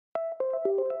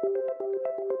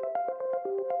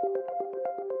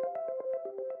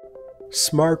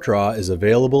SmartDraw is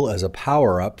available as a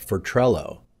power-up for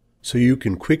Trello, so you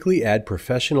can quickly add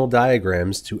professional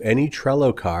diagrams to any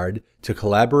Trello card to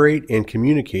collaborate and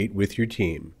communicate with your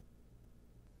team.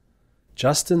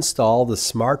 Just install the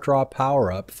SmartDraw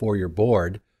power-up for your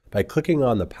board by clicking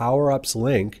on the Power-Ups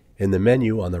link in the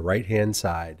menu on the right-hand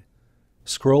side.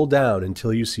 Scroll down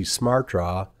until you see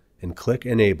SmartDraw and click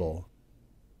Enable.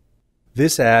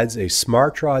 This adds a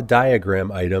SmartDraw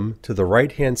diagram item to the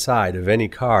right-hand side of any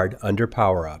card under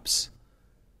Power-Ups.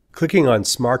 Clicking on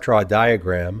SmartDraw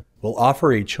Diagram will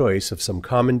offer a choice of some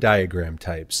common diagram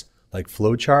types, like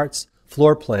flowcharts,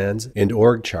 floor plans, and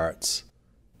org charts.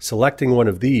 Selecting one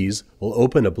of these will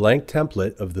open a blank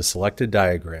template of the selected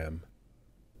diagram.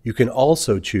 You can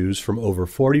also choose from over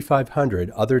 4,500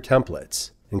 other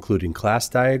templates, including class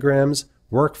diagrams,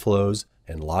 workflows,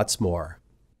 and lots more.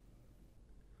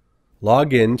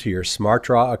 Log in to your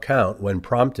SmartDraw account when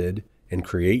prompted and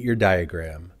create your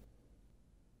diagram.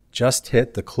 Just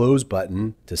hit the Close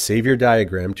button to save your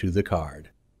diagram to the card.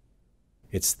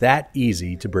 It's that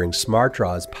easy to bring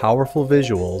SmartDraw's powerful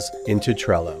visuals into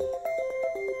Trello.